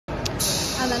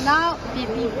And now,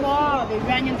 before we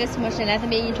running this machine, let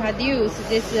me introduce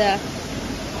this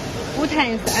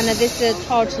buttons and this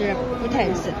torch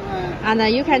buttons. And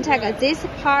you can check these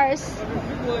parts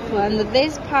and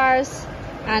these parts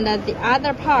and the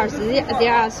other parts.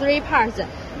 There are 3 parts.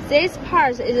 This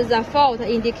part is the fault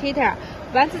indicator.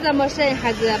 Once the machine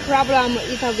has a problem,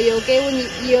 it will give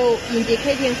you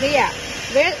indicating here.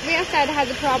 Where side has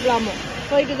a problem?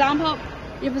 For example,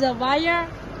 if the wire,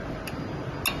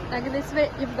 like this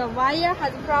way, if the wire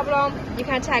has a problem, you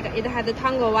can check it has a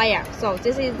tangle wire. So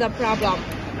this is the problem.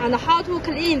 And how to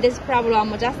clean this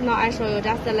problem, just now I show you,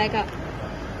 just like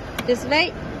this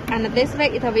way and this way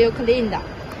it will clean.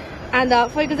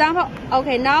 And for example,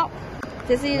 okay, now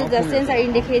this is the sensor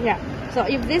indicator. So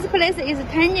if this place is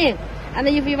turning, and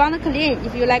if you want to clean,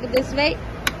 if you like this way,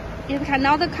 it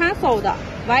cannot cancel.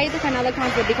 Why it cannot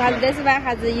cancel? Because this one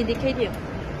has indicating.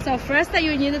 So first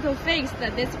you need to fix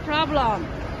this problem,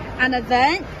 and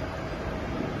then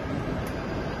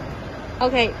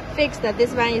okay, fix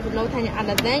this one is not turning, and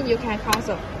then you can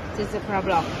cancel this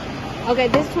problem. Okay,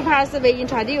 these 2 parts we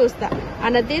introduced,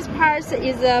 and this part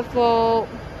is for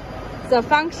the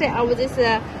function of this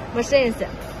machines.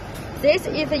 This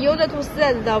is used to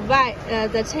set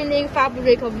the chain link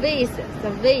fabric width,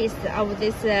 the width of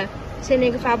this chain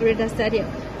link fabric setting.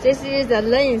 This is the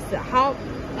length, how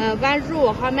 1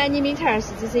 rule, how many meters.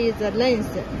 This is the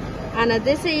length, and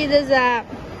this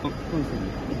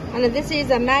is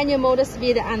the manual mode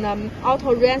speed and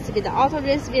auto run speed. Auto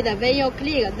run speed, when you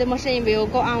click, the machine will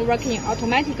go on working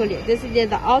automatically. This is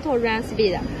the auto run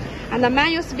speed. And the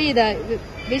manual speed,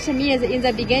 which means in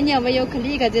the beginning when you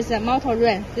click this motor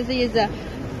run, this is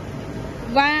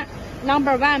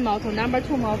number 1 motor, number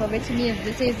 2 motor, which means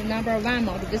this is number 1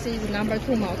 motor, this is number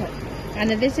 2 motor,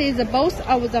 and this is both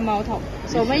of the motor.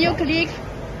 So when you click,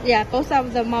 yeah, both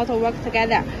of the motor work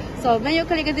together. So when you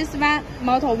click this one,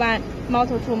 motor 1,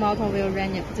 motor 2 motor will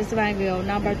run. This one will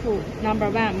number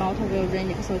 1 motor will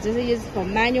run. So this is for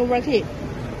manual working.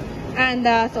 And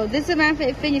so this one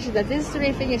finished, this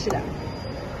 3 finished.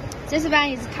 This one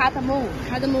is cut move.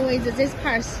 Cut move is this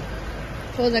part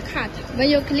for the cut. When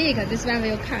you click, this one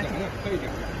will cut.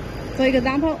 For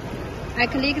example, I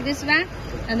click this one,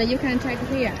 and you can check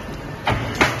here.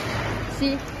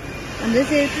 See? And this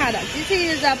is cut. This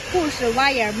is a push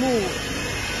wire move.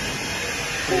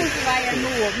 Push wire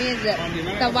move means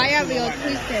the wire will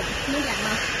twist it.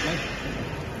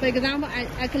 For example,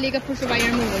 I click push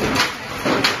wire move.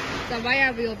 The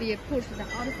wire will be pushed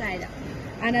outside.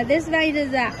 And this one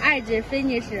is the edge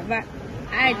finish,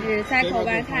 edge cycle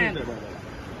 1 time.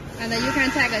 And you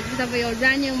can check it will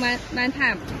running one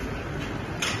time.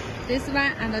 This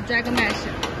one and the drag mesh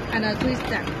and the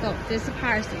twister. So this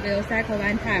part will cycle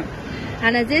 1 time.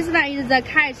 And this one is the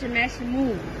catch mesh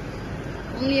move.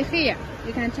 Only here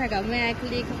you can check when I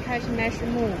click catch mesh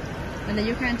move, and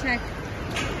you can check.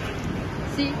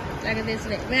 See, like this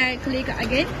way. When I click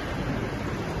again,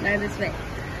 like this way.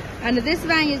 And this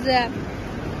one is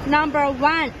number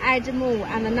 1 edge move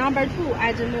and number 2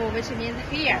 edge move, which means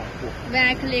here when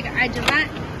I click edge 1,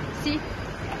 see,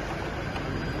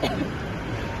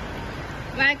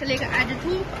 when I click edge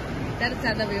 2, that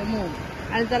side will move.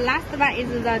 And the last one is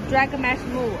the drag mesh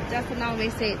move. Just now we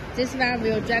see this one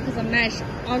will drag the mesh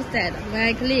outside when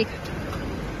I click,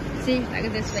 see,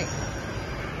 like this way.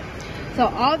 So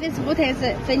all these buttons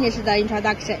finish the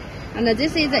introduction. And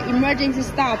this is the emergency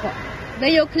stop.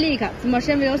 When you click, the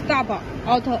machine will stop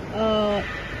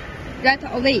right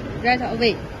away.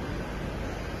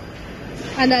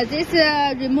 And this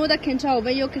remote control,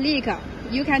 when you click,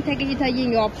 you can take it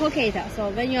in your pocket. So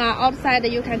when you are outside,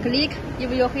 you can click.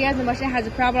 If you hear the machine has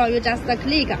a problem, you just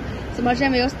click. The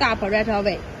machine will stop right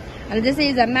away. And this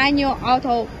is a manual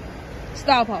auto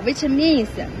stop, which means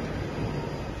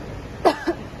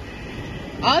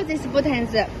all these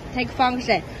buttons take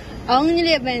function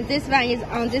only when this one is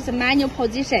on this manual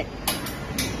position.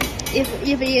 If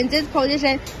in this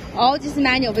position, all this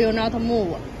manual will not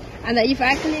move. And if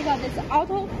I click on this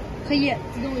auto, 可以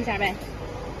自动一下呗？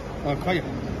可以。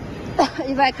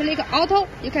If I click auto,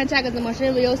 you can check the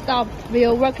machine will stop,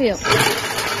 will working.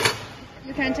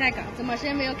 You can check the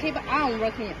machine will keep on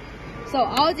working. So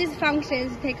all these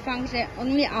functions take function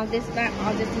only on this one,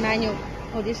 on this manual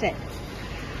position.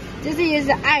 This is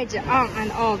the edge on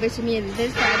and off, which means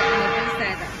this side and this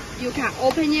side. You can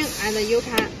open it and you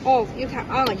can off. You can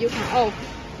on, you can off.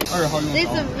 This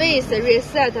width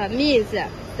reset means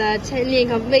the chain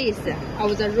link width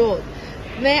of the rod.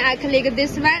 When I click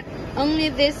this one, only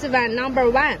this one, number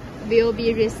 1, will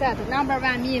be reset. Number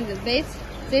 1 means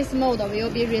this mode will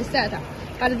be reset.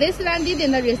 But this one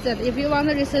didn't reset. If you want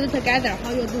to reset together,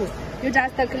 how you do? You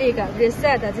just click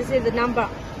reset. This is the number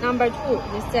 2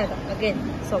 reset again.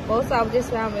 So both of this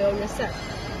one will reset.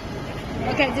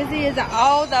 Okay, this is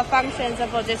all the functions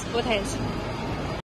for this footage.